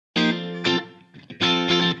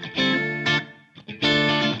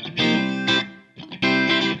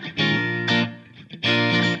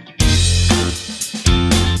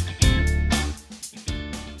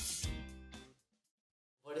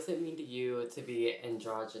to be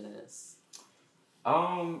androgynous?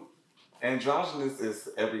 Um, Androgynous is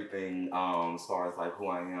everything. As far as like who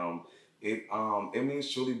I am, it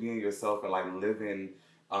means truly being yourself and like living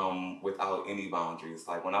without any boundaries.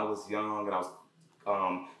 Like when I was young and I was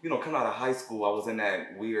coming out of high school, I was in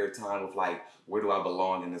that weird time of like, where do I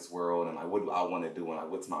belong in this world, and like, what do I want to do, and like,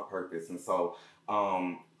 what's my purpose? And so,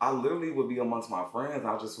 I literally would be amongst my friends, and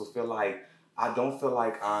I just would feel like I don't feel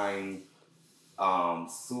like I'm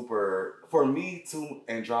super for me too.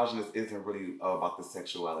 Androgynous isn't really about the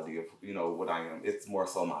sexuality of what I am. It's more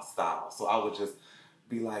so my style. So I would just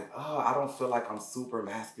be like, oh, I don't feel like I'm super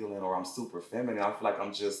masculine or I'm super feminine. I feel like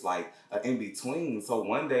I'm just like an in between. So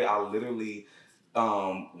one day I literally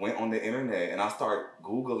went on the internet and I start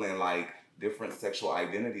googling like different sexual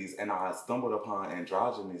identities, and I stumbled upon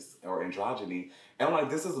androgynous or androgyny, and I'm like,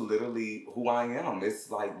 this is literally who I am. It's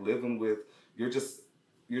like living with you're just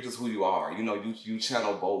you're just who you are. You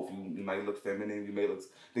channel both. You may look feminine, you may look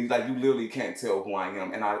like you literally can't tell who I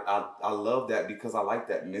am. And I love that because I like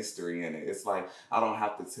that mystery in it. It's like I don't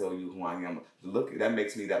have to tell you who I am. Look, that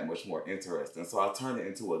makes me that much more interesting. So I turn it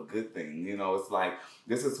into a good thing. It's like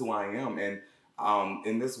this is who I am. And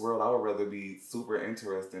in this world, I would rather be super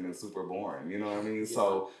interesting than super boring. You know what I mean? Yeah.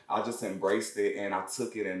 So I just embraced it and I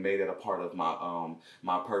took it and made it a part of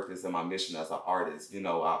my purpose and my mission as an artist. I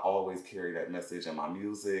always carry that message in my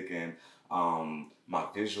music and my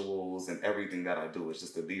visuals, and everything that I do is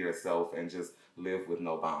just to be yourself and just live with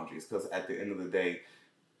no boundaries. Because at the end of the day,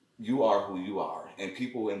 you are who you are, and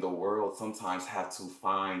people in the world sometimes have to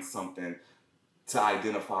find something to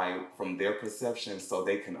identify from their perception so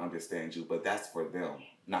they can understand you, but that's for them,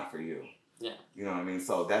 not for you. Yeah. You know what I mean?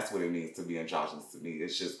 So that's what it means to be androgynous to me.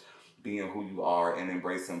 It's just being who you are and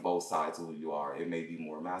embracing both sides of who you are. It may be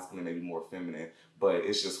more masculine, maybe more feminine, but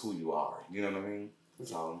it's just who you are. You know what I mean?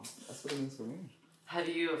 So that's what it means for me. Have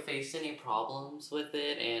you faced any problems with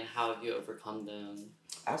it, and how have you overcome them?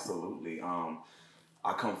 Absolutely.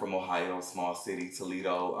 I come from Ohio, small city,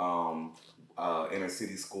 Toledo, inner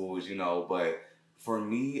city schools, but for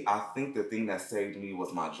me, I think the thing that saved me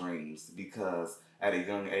was my dreams, because at a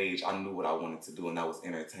young age, I knew what I wanted to do, and that was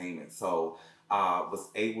entertainment. So I was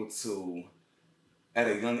able to, at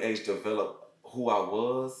a young age, develop who I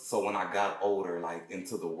was. So when I got older, like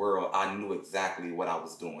into the world, I knew exactly what I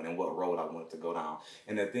was doing and what road I wanted to go down.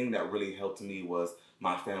 And the thing that really helped me was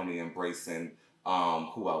my family embracing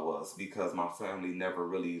who I was, because my family never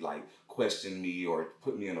really like questioned me or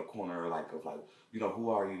put me in a corner like of like, who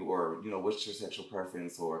are you, or what's your sexual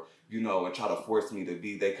preference, or and try to force me to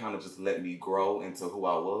be. They kind of just let me grow into who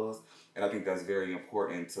I was. And I think that's very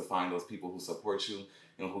important, to find those people who support you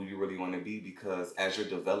and who you really want to be, because as you're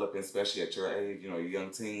developing, especially at your age, you're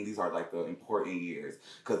young teen, these are like the important years,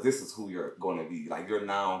 because this is who you're going to be. Like you're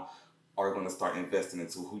now are going to start investing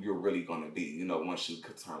into who you're really going to be, once you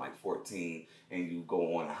could turn like 14 and you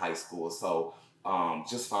go on in high school. So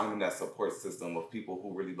just finding that support system of people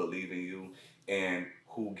who really believe in you and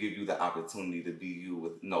who give you the opportunity to be you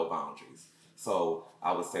with no boundaries. So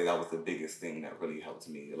I would say that was the biggest thing that really helped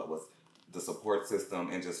me. It was the support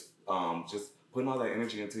system, and just putting all that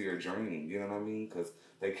energy into your dream. You know what I mean? Because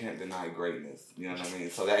they can't deny greatness. You know what I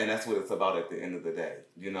mean? So that's what it's about at the end of the day.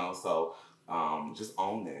 So just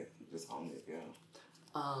own it. Just own it.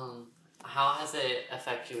 Yeah. How has it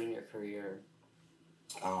affected you in your career?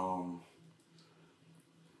 Um,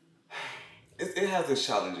 it has its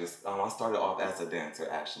challenges. I started off as a dancer,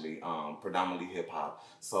 actually, predominantly hip hop.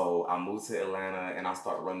 So I moved to Atlanta and I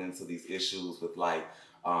started running into these issues with like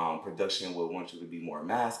production would want you to be more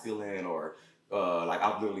masculine, or like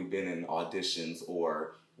I've literally been in auditions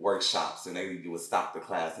or workshops, and they would stop the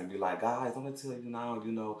class and be like, guys, I'm gonna tell you now,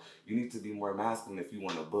 you need to be more masculine if you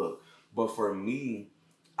want to book. But for me,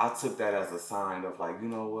 I took that as a sign of like, you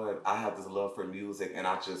know what, I have this love for music and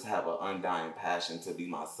I just have an undying passion to be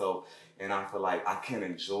myself. And I feel like I can't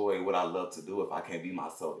enjoy what I love to do if I can't be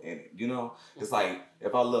myself in it. It's like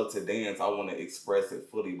if I love to dance, I want to express it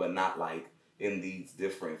fully, but not like in these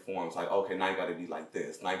different forms. Like, okay, now you got to be like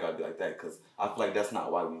this, now you got to be like that, because I feel like that's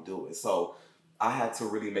not why we do it. So I had to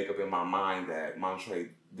really make up in my mind that, Montre,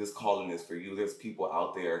 this calling is for you. There's people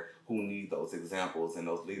out there who need those examples and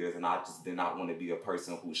those leaders, and I just did not want to be a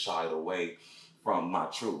person who shied away from my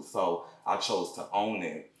truth. So I chose to own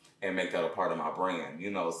it and make that a part of my brand.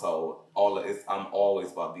 So all of it's, I'm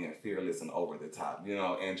always about being fearless and over the top,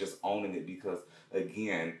 and just owning it, because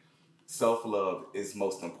again, self-love is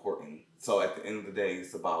most important. So at the end of the day,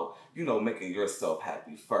 it's about, making yourself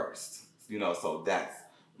happy first. So that's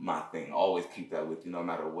my thing. Always keep that with you no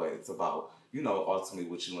matter what. It's about, ultimately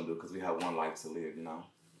what you want to do, because we have one life to live.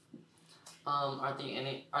 Are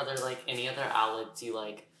there like any other outlets you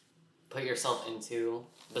like put yourself into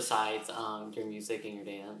besides your music and your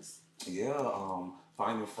dance? Yeah,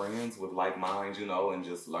 finding friends with like minds, and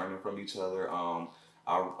just learning from each other.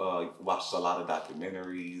 I watched a lot of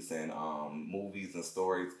documentaries and movies and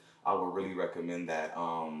stories. I would really recommend that.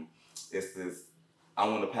 It's this. I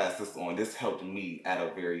want to pass this on. This helped me at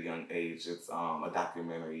a very young age. It's a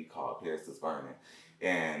documentary called Paris is Burning,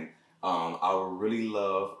 and I would really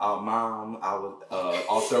love our mom. I would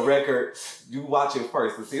off the record. You watch it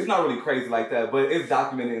first to see. It's not really crazy like that, but it's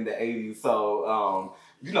documented in the '80s. So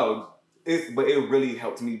but it really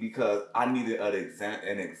helped me because I needed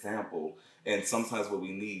an example, and sometimes what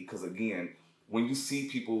we need, because again, when you see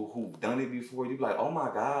people who've done it before, you be like, oh my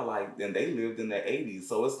God, like, and they lived in the '80s,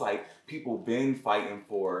 so it's like people been fighting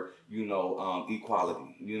for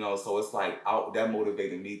equality, so it's like that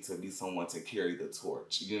motivated me to be someone to carry the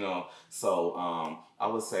torch, so I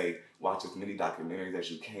would say watch as many documentaries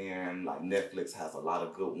as you can. Like Netflix has a lot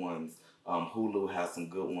of good ones, Hulu has some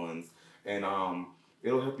good ones, and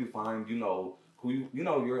it'll help you find, who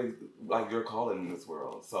your calling in this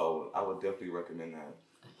world. So I would definitely recommend that.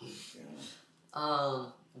 Yeah.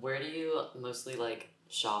 Where do you mostly like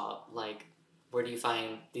shop? Like, where do you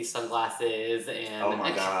find these sunglasses and? Oh my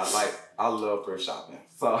God! Like I love thrift shopping.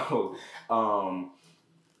 So,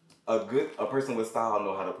 a person with style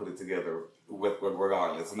know how to put it together with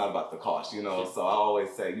regardless. It's not about the cost, So I always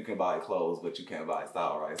say you can buy clothes, but you can't buy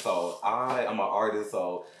style, right? So I am an artist,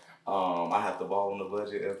 so I have to ball on the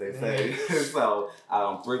budget, as they say. So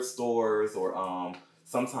thrift stores or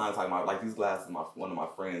sometimes like these glasses. One of my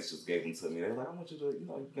friends just gave them to me. They're like, I want you to,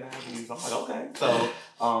 you can have these. I'm like, okay. So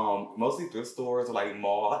mostly thrift stores or like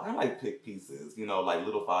mall. I like pick pieces. Like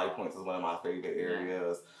Little Five Points is one of my favorite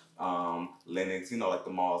areas. Lennox, like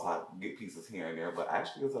the malls, I get pieces here and there, but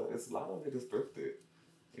actually it's a lot of it is thrifted.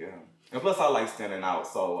 Yeah. And plus I like standing out,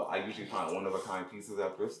 so I usually find one of a kind pieces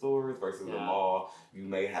at thrift stores versus the mall. You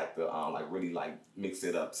may have to really like mix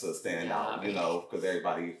it up to stand out, because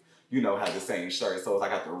everybody, have the same shirt. So it's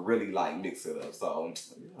like I have to really like mix it up. So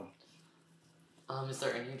yeah. Is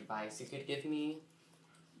there any advice you could give me?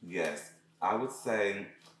 Yes. I would say,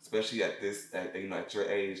 especially at your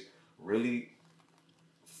age, really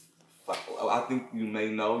I think you may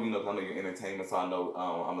know, because I know you're entertainment, so I know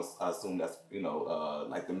I assume that's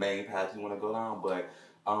like the main path you want to go down. But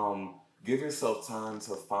give yourself time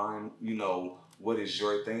to find what is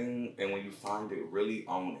your thing, and when you find it, really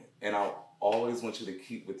own it. And I always want you to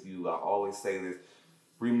keep with you. I always say this: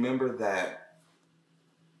 remember that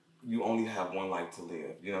you only have one life to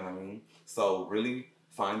live. You know what I mean? So really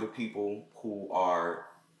find the people who are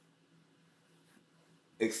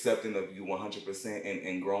accepting of you 100%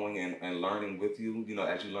 and growing and learning with you,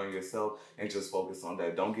 as you learn yourself, and just focus on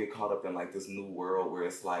that. Don't get caught up in like this new world where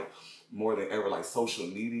it's like more than ever like social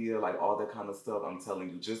media, like all that kind of stuff. I'm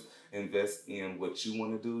telling you, just invest in what you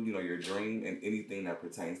want to do, your dream, and anything that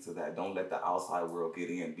pertains to that. Don't let the outside world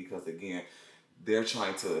get in, because again, they're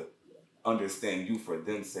trying to understand you for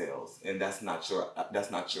themselves, and that's not your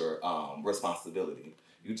responsibility.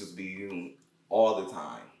 You just be you all the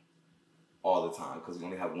time, because you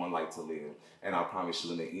only have one life to live. And I promise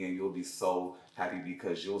you, in the end, you'll be so happy,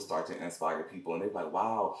 because you'll start to inspire people, and they're like,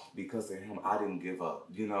 wow, because of him I didn't give up,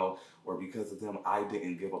 or because of them I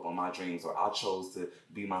didn't give up on my dreams, or I chose to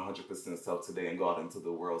be my 100% self today and go out into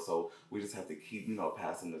the world. So we just have to keep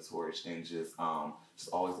passing the torch, and just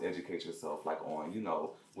always educate yourself like on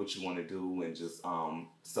what you want to do, and just being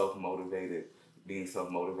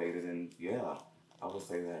self-motivated. And yeah, I would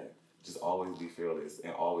say that. Just always be fearless,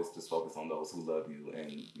 and always just focus on those who love you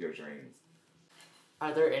and your dreams.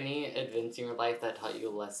 Are there any events in your life that taught you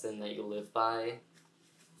a lesson that you live by?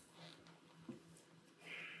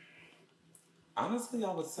 Honestly,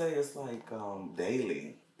 I would say it's like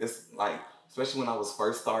daily. It's like, especially when I was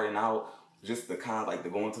first starting out, just the kind of like the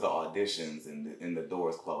going to the auditions, and the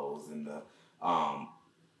doors closed, and the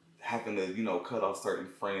having to cut off certain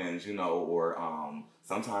friends, or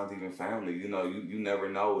sometimes even family. You never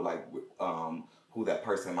know like who that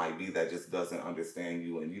person might be that just doesn't understand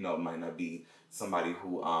you, and might not be somebody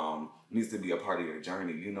who needs to be a part of your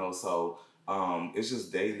journey. So it's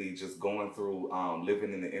just daily, just going through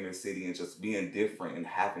living in the inner city and just being different and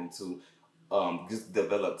having to just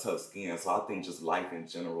develop tough skin. So I think just life in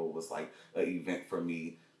general was like an event for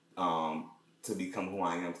me. To become who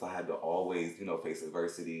I am, because I had to always, face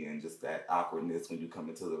adversity and just that awkwardness when you come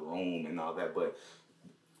into the room and all that. But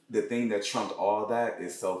the thing that trumped all that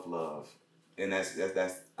is self-love, and that's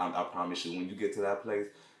I promise you, when you get to that place,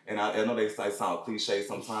 and I know they sound cliche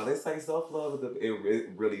sometimes. They say self-love, it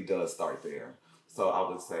really does start there. So I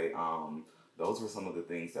would say those were some of the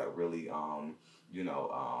things that really,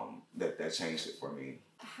 that changed it for me.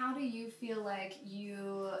 how do you feel like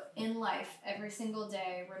you, in life, every single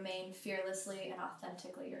day, remain fearlessly and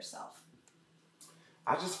authentically yourself?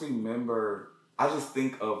 I just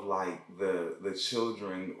think of like the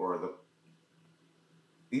children or the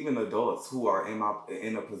even adults who are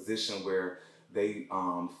in a position where they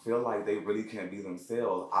feel like they really can't be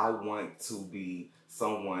themselves. I want to be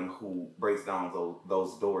someone who breaks down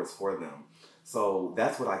those doors for them. So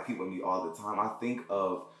that's what I keep with me all the time. I think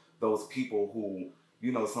of those people who,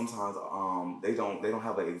 sometimes they don't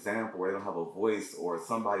have an example, or they don't have a voice or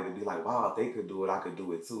somebody to be like, wow, if they could do it, I could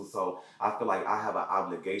do it too. So I feel like I have an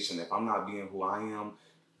obligation. If I'm not being who I am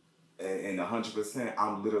and 100%,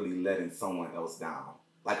 I'm literally letting someone else down.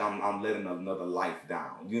 Like I'm letting another life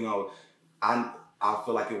down. I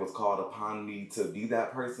feel like it was called upon me to be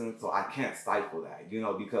that person, so I can't stifle that.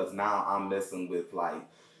 Because now I'm messing with like,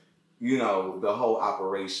 the whole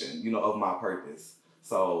operation, of my purpose.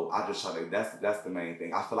 So I just try to. That's the main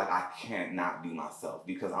thing. I feel like I can't not be myself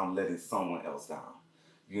because I'm letting someone else down.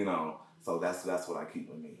 So that's what I keep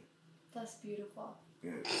with me. That's beautiful.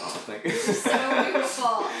 Yeah, thank you. So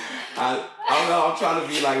beautiful. I don't know. I'm trying to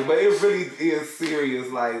be like, but it really is serious.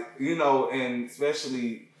 Like, and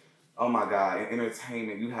especially, oh my God, in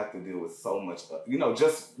entertainment, you have to deal with so much.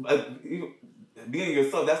 Just being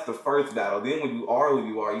yourself. That's the first battle. Then when you are who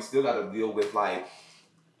you are, you still got to deal with like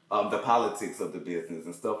the politics of the business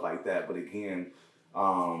and stuff like that. But again,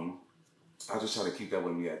 I just try to keep that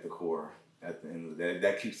with me at the core. At the end of the day,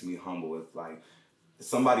 that keeps me humble. It's like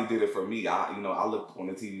somebody did it for me. I looked on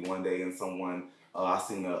the TV one day and someone, I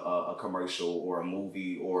seen a commercial or a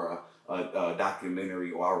movie or a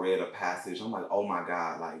documentary, or I read a passage. I'm like, oh my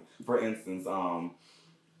God. Like, for instance,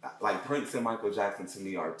 like Prince and Michael Jackson to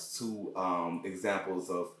me are two examples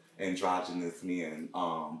of androgynous men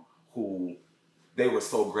who they were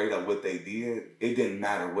so great at what they did, it didn't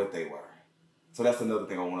matter what they were. So that's another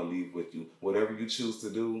thing I want to leave with you. Whatever you choose to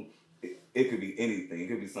do, it could be anything. It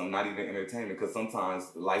could be something, not even entertainment, because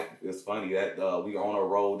sometimes life is funny that we are on a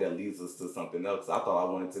road that leads us to something else. I thought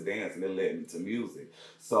I wanted to dance, and it led me to music.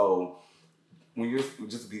 So when you're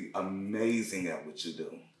just be amazing at what you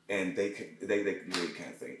do, and they really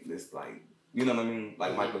can't say this, like, you know what I mean?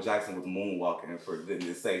 Like Michael Jackson was moonwalking, for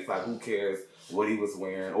goodness sakes. Like, who cares what he was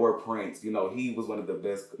wearing? Or Prince, he was one of the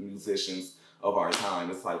best musicians of our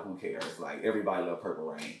time. It's like, who cares? Like, everybody loved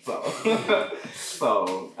Purple Rain. So,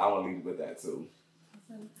 so I want to leave you with that too.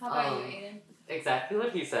 Awesome. How about you, Aidan? Exactly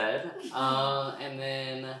what he said. And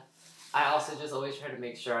then I also just always try to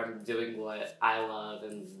make sure I'm doing what I love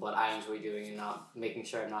and what I enjoy doing, and not making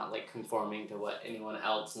sure I'm not like conforming to what anyone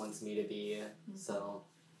else wants me to be. Mm-hmm. So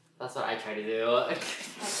that's what I try to do. Heck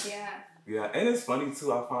yeah. Yeah, and it's funny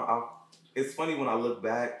too. It's funny when I look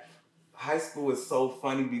back. High school is so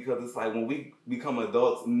funny because it's like when we become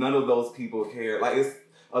adults, none of those people care. Like, it's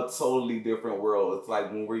a totally different world. It's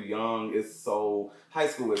like when we're young, high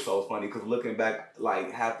school is so funny because looking back,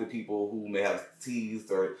 like half the people who may have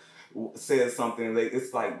teased or said something,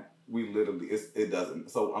 it's like we literally, it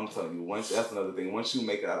doesn't. So I'm telling you, that's another thing. Once you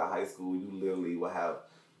make it out of high school, you literally will have,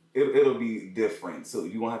 it'll be different. So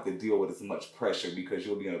you won't have to deal with as much pressure because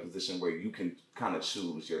you'll be in a position where you can kind of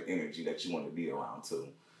choose your energy that you want to be around too.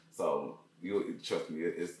 So you trust me,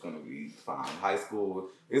 it's gonna be fine. High school,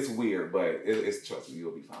 it's weird, but trust me,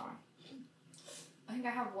 you'll be fine. I think I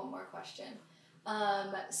have one more question.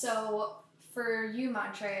 So for you,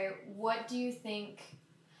 Montre, what do you think?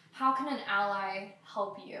 How can an ally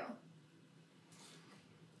help you?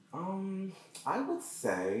 I would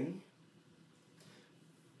say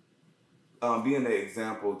being an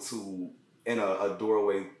example in a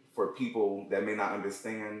doorway for people that may not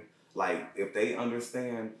understand. Like, if they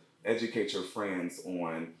understand, educate your friends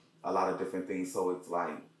on a lot of different things. So it's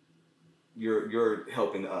like you're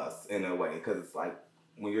helping us in a way, because it's like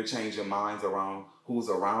when you're changing minds around who's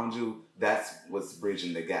around you, that's what's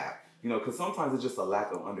bridging the gap. Because sometimes it's just a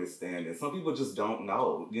lack of understanding. Some people just don't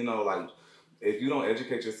know. Like, if you don't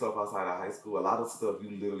educate yourself outside of high school, a lot of stuff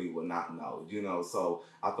you literally will not know. So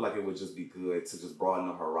I feel like it would just be good to just broaden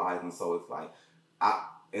the horizon. So it's like,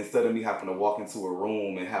 instead of me having to walk into a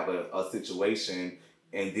room and have a situation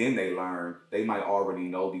and then they learn, they might already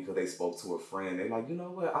know because they spoke to a friend. They're like, you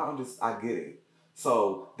know what, I get it.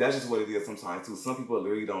 So that's just what it is sometimes too. Some people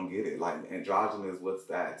literally don't get it. Like, androgynous, what's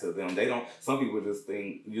that to them? Some people just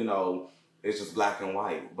think, it's just black and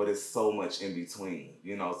white, but it's so much in between,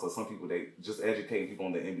 So some people, they just educate people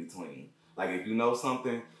on the in between. Like, if you know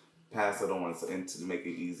something, pass it on and to make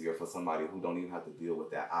it easier for somebody who don't even have to deal with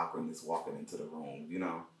that awkwardness walking into the room,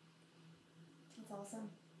 That's awesome.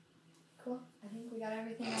 Cool. I think we got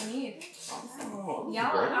everything I need. Awesome.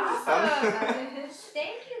 Yeah, awesome.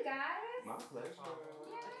 Thank you. you guys. My pleasure.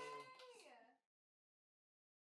 Yay.